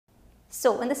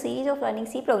So in the series of learning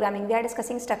C programming, we are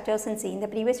discussing structures in C. In the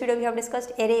previous video, we have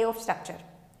discussed array of structure,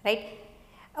 right?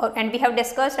 And we have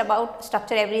discussed about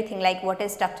structure everything, like what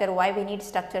is structure, why we need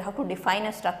structure, how to define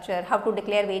a structure, how to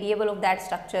declare variable of that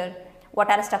structure, what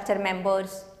are structure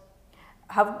members,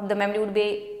 how the memory would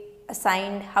be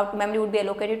assigned, how memory would be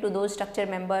allocated to those structure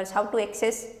members, how to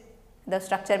access the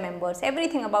structure members,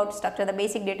 everything about structure, the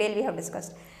basic detail we have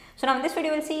discussed. So now in this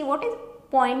video, we will see what is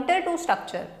pointer to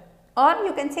structure, or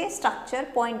you can say structure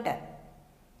pointer,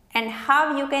 and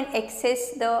how you can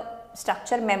access the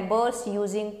structure members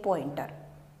using pointer.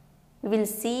 We will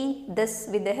see this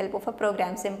with the help of a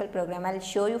program, simple program. I will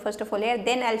show you first of all here,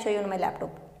 then I will show you on my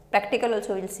laptop. Practical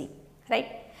also we will see, right?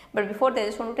 But before that, I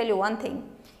just want to tell you one thing.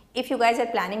 If you guys are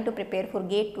planning to prepare for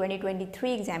GATE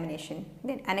 2023 examination,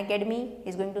 then Unacademy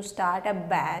is going to start a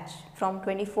batch from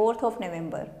 24th of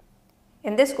November.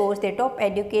 In this course, the top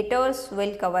educators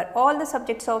will cover all the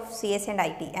subjects of CS and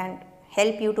IT and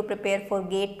help you to prepare for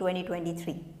GATE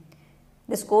 2023.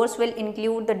 This course will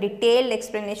include the detailed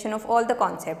explanation of all the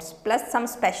concepts plus some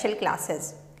special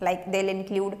classes, like they will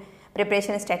include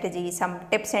preparation strategies, some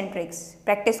tips and tricks,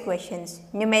 practice questions,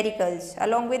 numericals,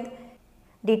 along with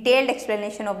detailed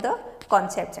explanation of the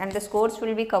concepts. And this course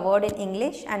will be covered in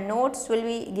English and notes will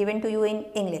be given to you in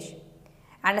English.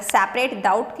 And a separate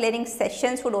doubt clearing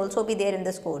sessions would also be there in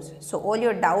this course. So all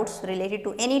your doubts related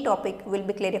to any topic will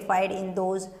be clarified in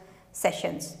those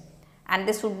sessions. And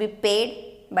this would be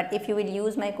paid, but if you will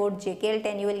use my code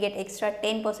JKL10, you will get extra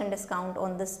 10% discount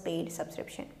on this paid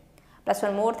subscription. Plus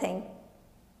one more thing,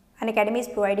 Unacademy is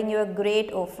providing you a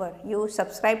great offer. You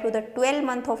subscribe to the 12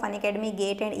 month of Unacademy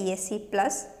GATE and ESC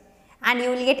Plus, and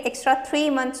you will get extra 3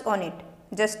 months on it,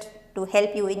 just to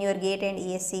help you in your GATE and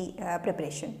ESC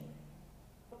preparation.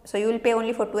 So you will pay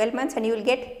only for 12 months and you will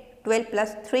get 12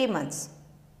 plus 3 months.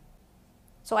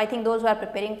 So I think those who are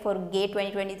preparing for GATE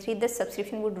 2023, this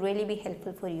subscription would really be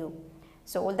helpful for you.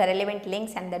 So all the relevant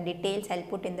links and the details I'll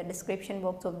put in the description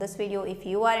box of this video. If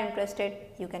you are interested,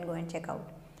 you can go and check out.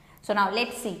 So now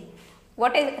let's see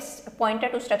what is pointer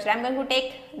to structure. I'm going to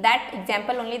take that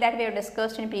example only that we have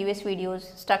discussed in previous videos,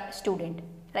 struct student,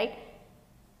 right?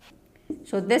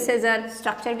 So this is a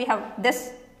structure. We have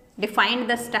this defined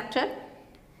the structure.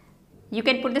 You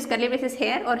can put this curly braces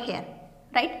here or here,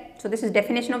 right? So this is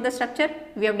definition of the structure.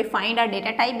 We have defined our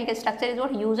data type, because structure is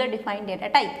what user defined data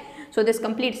type. So this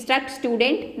complete struct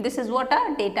student, this is what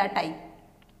a data type,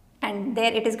 and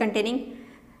there it is containing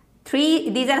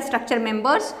these are structure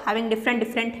members having different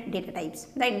data types,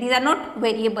 right? These are not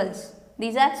variables,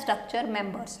 these are structure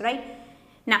members, right?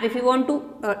 Now if you want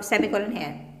to semicolon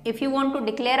here, if you want to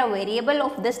declare a variable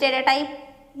of this data type,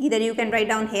 either you can write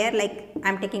down here like I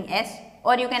am taking S,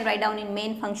 or you can write down in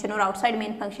main function or outside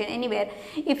main function, anywhere.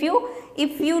 If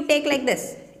you take like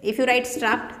this, if you write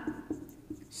struct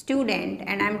student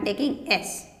and I am taking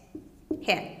S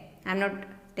here, I am not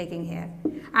taking here,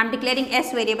 I am declaring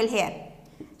S variable here.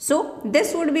 So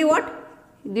this would be what?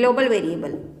 Global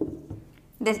variable,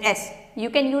 this S.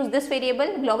 You can use this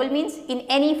variable, global means in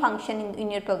any function in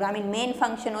your program, in main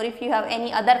function, or if you have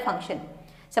any other function.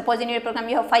 Suppose in your program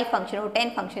you have 5 function or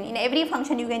 10 function, in every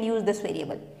function you can use this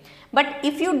variable. But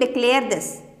if you declare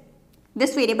this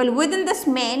variable within this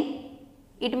main,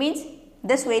 it means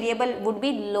this variable would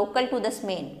be local to this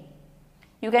main.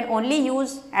 You can only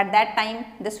use at that time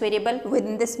this variable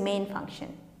within this main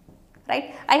function,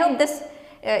 right? I hope this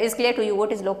is clear to you,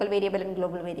 what is local variable and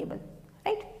global variable,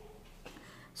 right?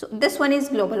 So this one is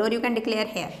global, or you can declare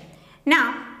here.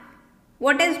 Now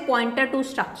what is pointer to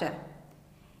structure?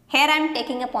 Here I am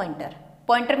taking a pointer.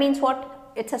 Pointer means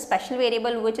what? It's a special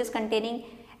variable which is containing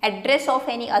address of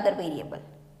any other variable,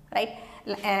 right?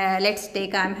 Let's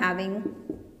take, I am having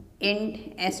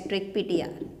int asterisk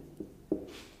ptr.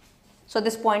 So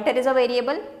this pointer is a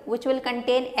variable which will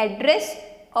contain address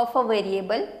of a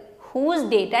variable whose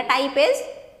data type is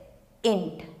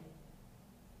int,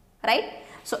 right?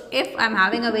 So if I am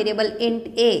having a variable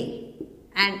int a,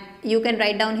 and you can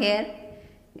write down here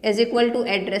is equal to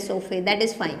address of a, that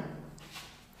is fine.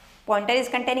 Pointer is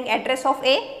containing address of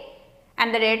a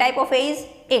and the data type of a is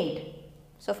int,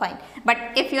 so fine. But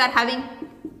if you are having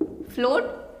float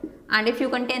and if you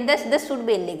contain this would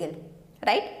be illegal,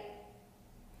 right?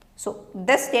 So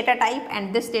this data type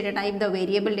and this data type, the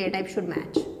variable data type should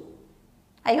match.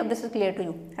 I hope this is clear to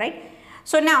you, right?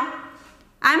 So now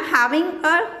I am having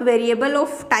a variable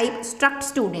of type struct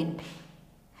student.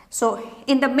 So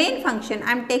in the main function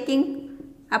I am taking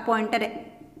a pointer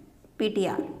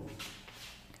ptr.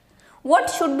 What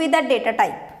should be the data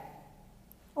type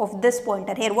of this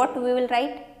pointer here? What we will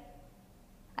write?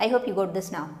 I hope you got this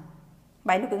now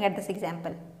by looking at this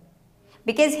example.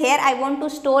 because here I want to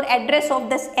store address of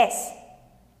this S.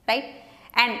 right?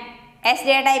 And S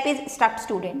data type is struct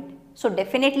student. So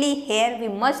definitely here we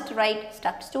must write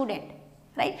struct student,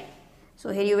 right? So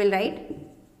here you will write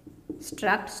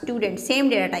struct student, same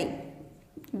data type.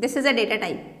 This is a data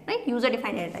type, right? User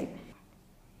defined data type.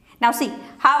 Now see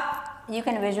how you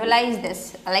can visualize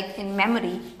this, like in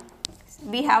memory.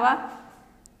 We have a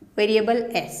variable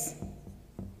S.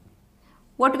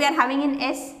 What we are having in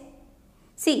S?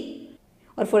 See,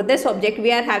 or for this object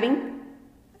we are having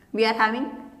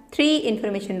three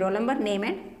information: roll number, name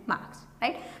and marks,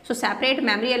 right? So separate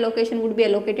memory allocation would be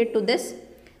allocated to this.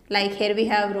 Like here we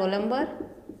have roll number,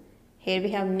 here we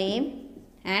have name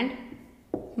and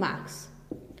marks.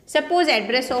 Suppose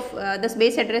address of this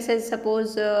base address is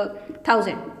suppose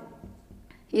 1000.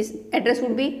 His address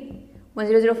would be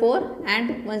 1004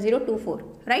 and 1024,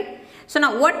 right? So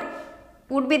now what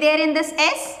would be there in this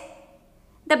S?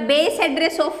 The base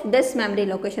address of this memory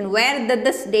location where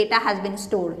this data has been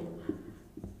stored,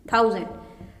 1000.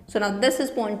 So now this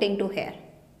is pointing to here,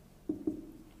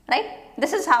 right?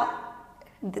 This is how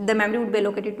the memory would be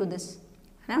allocated to this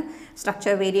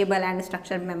structure variable and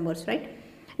structure members, right?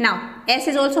 Now S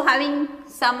is also having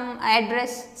some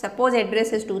address. Suppose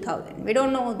address is 2000. We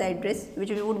don't know the address, which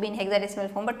would be in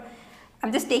hexadecimal form, but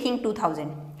I'm just taking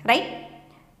 2000, right?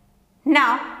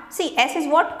 Now see, S is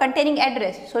what? Containing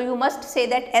address. So you must say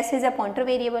that S is a pointer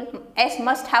variable. S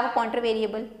must have a pointer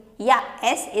variable. Yeah,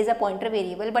 S is a pointer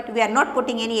variable, but we are not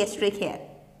putting any asterisk here.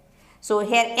 So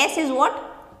here S is what?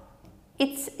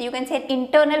 It's, you can say, an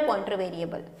internal pointer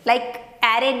variable. Like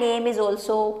array name is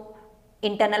also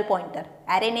internal pointer.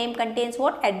 Array name contains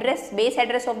what? Address, base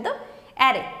address of the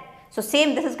array. So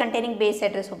same, this is containing base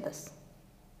address of this.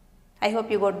 I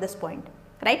hope you got this point,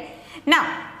 right?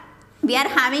 Now we are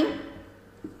having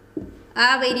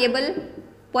a variable,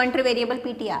 pointer variable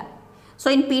PTR.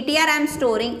 So in PTR I am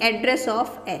storing address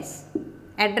of S,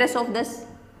 address of this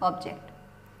object.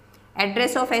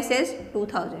 Address of S is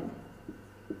 2000.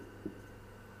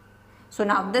 So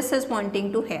now this is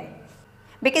pointing to here.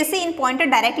 Because see, in pointer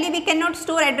directly we cannot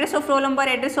store address of roll number,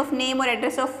 address of name or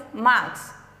address of marks,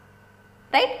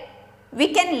 right?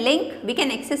 We can link, we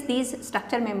can access these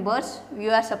structure members.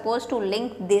 You are supposed to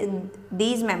link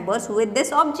these members with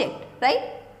this object,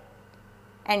 right?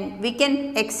 And we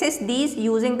can access these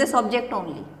using this object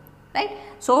only, right?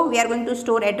 So we are going to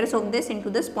store address of this into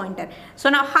this pointer. So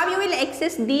now how you will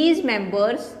access these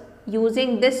members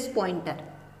using this pointer?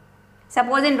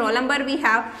 Suppose in roll number we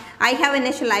have, I have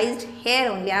initialized here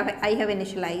only, I have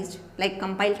initialized, like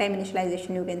compile time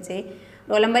initialization you can say.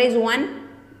 Roll number is 1,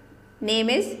 name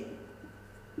is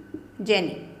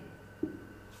Jenny.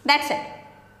 That's it.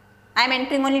 I am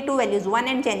entering only two values, 1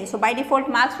 and Jenny. So by default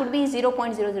marks would be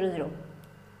 0.000,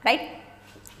 right?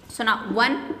 So now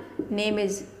 1, name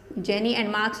is Jenny and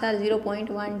marks are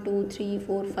 0.1, 2, 3,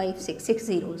 4, 5, 6, 6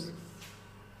 zeros.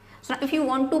 So now if you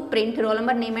want to print roll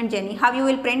number, name and Jenny, how you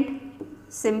will print?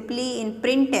 Simply in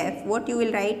printf, what you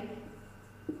will write?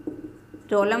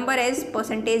 Roll number is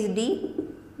 %d.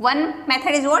 One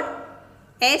method is what?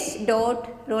 S dot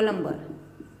roll number.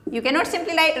 You cannot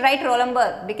simply write roll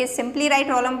number, because simply write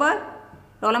roll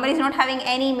number is not having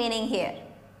any meaning here.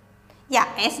 Yeah,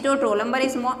 S dot roll number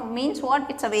is means what?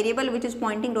 It's a variable which is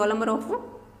pointing roll number of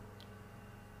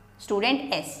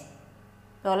student S.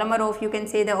 Roll number of, you can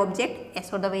say, the object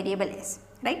S or the variable S,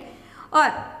 right? Or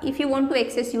if you want to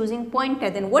access using pointer,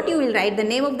 then what you will write? The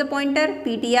name of the pointer,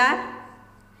 PTR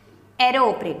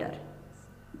arrow operator.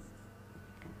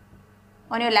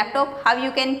 On your laptop, how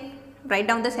you can write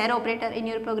down this arrow operator in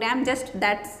your program? Just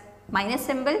that's minus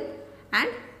symbol and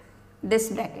this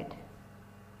bracket.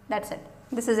 That's it.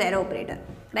 This is arrow operator,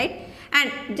 right?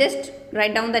 And just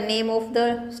write down the name of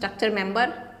the structure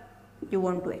member you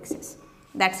want to access.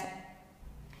 That's it.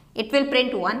 It will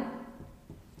print 1.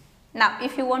 Now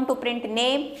if you want to print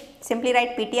name, simply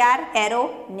write PTR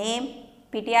arrow name,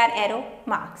 PTR arrow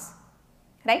marks,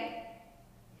 right?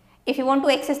 If you want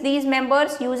to access these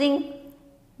members using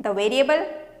the variable,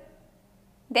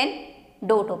 then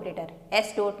dot operator,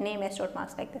 S dot name, S dot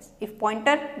marks, like this. If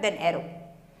pointer, then arrow.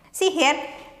 See here,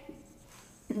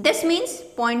 this means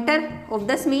pointer of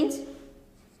this means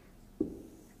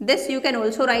this. You can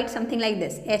also write something like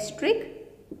this, asterisk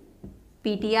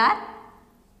PTR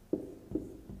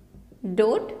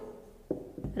dot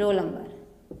roll number.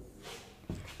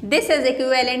 This is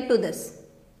equivalent to this.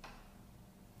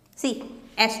 See,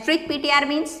 asterisk PTR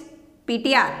means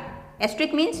PTR.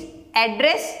 Asterisk means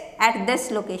address at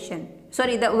this location.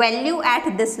 Sorry, the value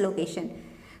at this location.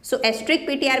 So asterisk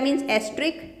PTR means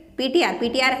asterisk PTR.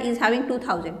 PTR is having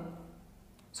 2000.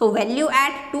 So value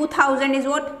at 2000 is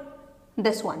what?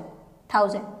 This one,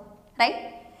 1000,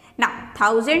 right? Now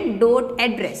 1000 dot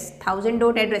address. 1000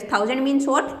 dot address. 1000 means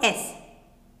what? S.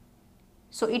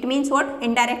 So it means what?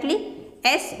 Indirectly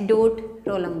S dot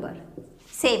roll number.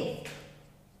 Same.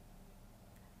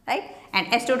 Right? And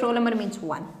S dot roll number means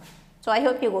 1. So I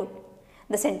hope you got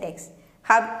the syntax.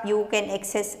 How you can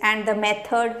access and the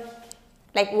method,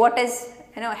 like what is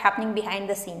happening behind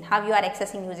the scene, how you are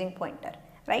accessing using pointer,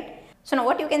 right? So now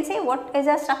what you can say, what is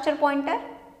a structure pointer?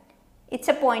 It's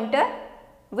a pointer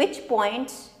which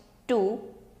points to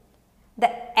the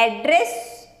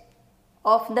address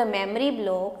of the memory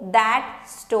block that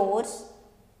stores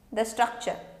the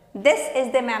structure. This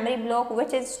is the memory block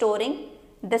which is storing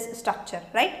this structure,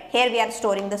 right? Here we are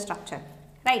storing the structure,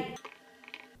 right?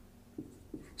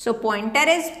 So pointer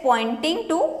is pointing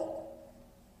to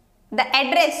the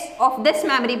address of this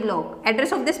memory block.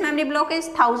 Address of this memory block is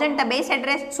 1000, the base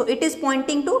address. So it is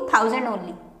pointing to 1000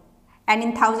 only. And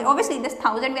in 1000, obviously this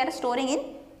 1000 we are storing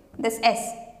in this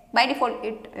S. By default,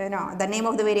 the name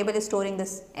of the variable is storing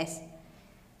this S.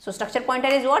 So structure pointer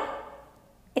is what?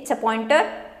 It's a pointer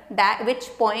that which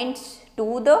points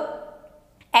to the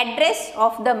address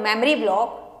of the memory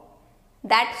block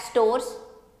that stores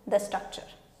the structure.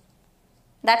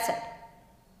 That's it,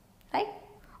 right?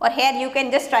 Or here you can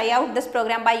just try out this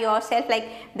program by yourself, like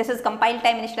this is compile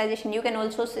time initialization. You can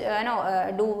also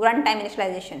do runtime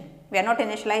initialization. We are not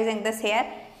initializing this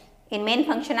here. In main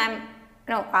function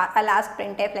I'll ask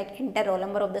printf like enter roll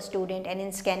number of the student, and in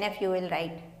scanf you will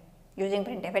write using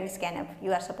printf and scanf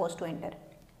you are supposed to enter,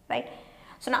 right?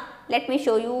 So now let me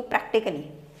show you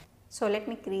practically. So let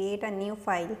me create a new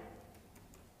file,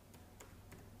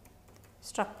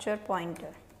 structure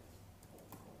pointer,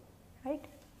 right?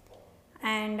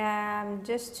 And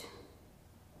just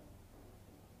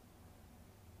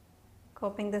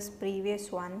copying this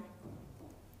previous one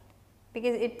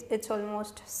because it's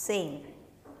almost same,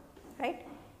 right?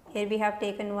 Here we have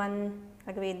taken one,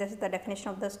 okay, this is the definition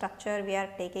of the structure. We are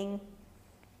taking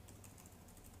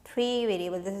 3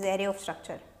 variables. This is array of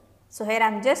structure. So here I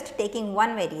am just taking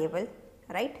one variable,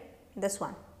 right? This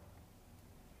one,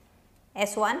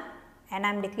 S1, and I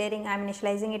am declaring, I am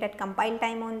initializing it at compile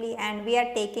time only, and we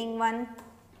are taking one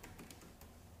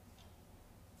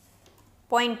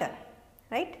pointer,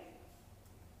 right?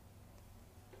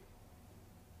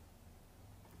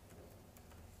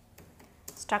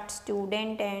 Struct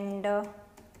student and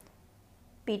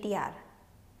PTR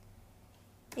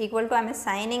equal to, I am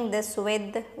assigning this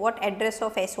with what address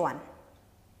of S1,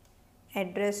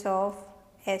 address of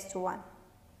S1,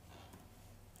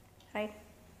 right?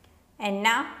 And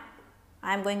now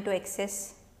I am going to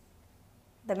access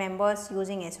the members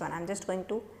using S1. I am just going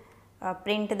to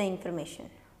print the information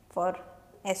for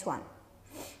S1.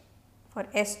 For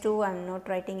S2 I am not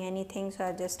writing anything, so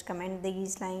I just comment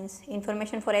these lines.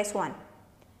 Information for S1.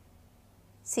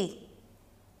 See,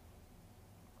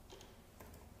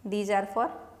 these are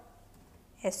for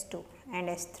S2 and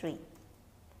S3.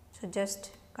 So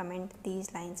just comment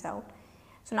these lines out.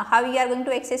 So now how we are going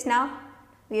to access now?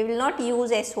 We will not use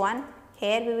S1.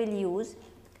 Here we will use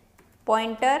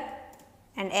pointer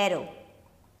and arrow,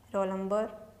 roll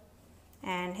number,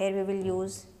 and here we will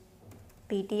use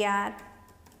PTR,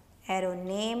 arrow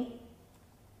name,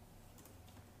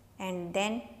 and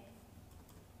then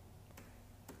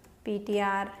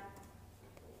PTR,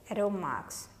 arrow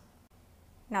marks.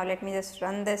 Now let me just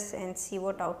run this and see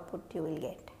what output you will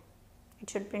get. It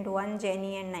should print 1,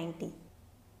 Jenny and 90.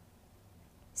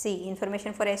 See,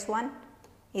 information for S1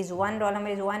 is 1, roll number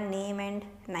is 1, name and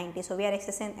 90. So we are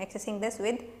accessing this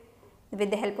with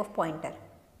the help of pointer,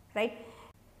 right?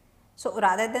 So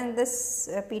rather than this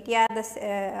PTR, this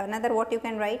another what you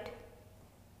can write,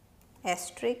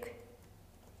 asterisk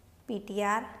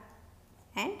PTR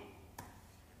and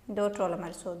dot roll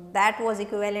number. So that was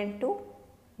equivalent to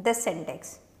this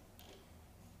syntax.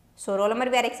 So roll number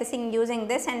we are accessing using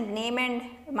this, and name and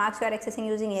marks we are accessing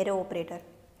using arrow operator,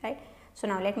 right? So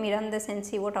now let me run this and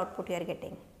see what output you are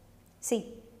getting.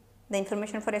 See, the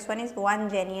information for S1 is 1,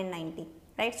 Jenny and 90,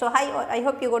 right? So I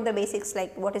hope you got the basics,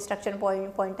 like what is structure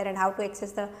pointer and how to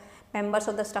access the members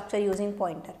of the structure using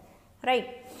pointer,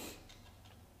 right?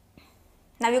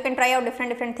 Now you can try out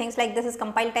different things, like this is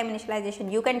compile time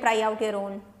initialization. You can try out your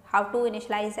own, how to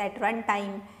initialize at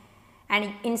runtime,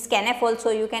 and in scanf also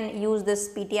you can use this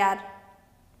PTR,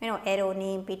 arrow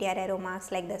name, PTR arrow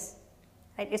marks, like this,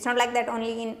 right? It's not like that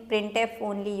only in printf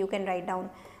only you can write down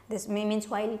this. Means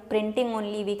while printing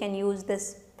only we can use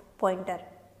this pointer.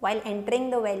 While entering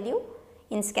the value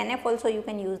in scanf also you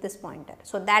can use this pointer.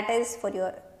 So that is for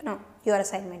your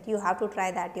assignment. You have to try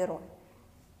that your own.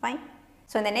 Fine.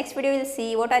 So in the next video we will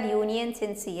see what are unions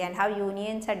in C and how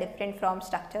unions are different from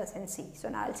structures in C. So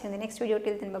now I will see you in the next video.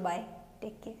 Till then, bye bye.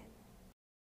 Take care.